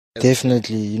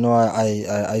Definitely,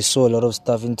 I saw a lot of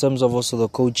stuff in terms of also the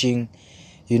coaching.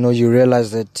 You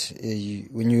realize that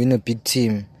when you're in a big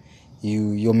team,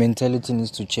 your mentality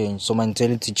needs to change. So my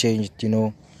mentality changed.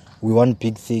 We want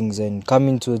big things, and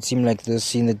coming to a team like this,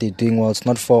 seeing that they're doing well, it's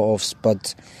not far off.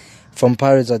 But from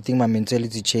Pirates, I think my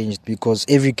mentality changed because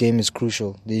every game is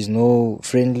crucial. There's no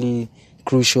friendly,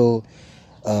 crucial.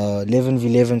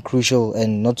 11v11 crucial,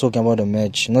 and not talking about a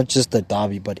match, not just the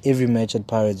derby, but every match at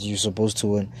Pirates you're supposed to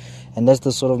win. And that's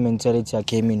the sort of mentality I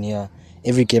came in here.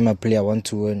 Every game I play, I want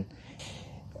to win.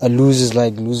 A lose is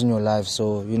like losing your life.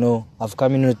 So, I've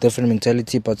come in with a different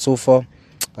mentality, but so far,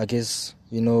 I guess,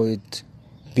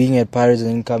 being at Pirates and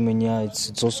then coming here,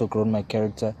 it's also grown my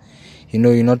character.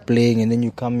 You're not playing and then you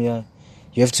come here,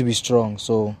 you have to be strong.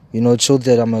 So, it showed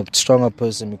that I'm a stronger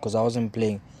person because I wasn't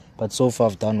playing. But so far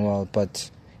I've done well.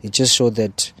 But it just showed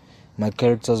that my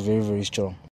character is very, very strong.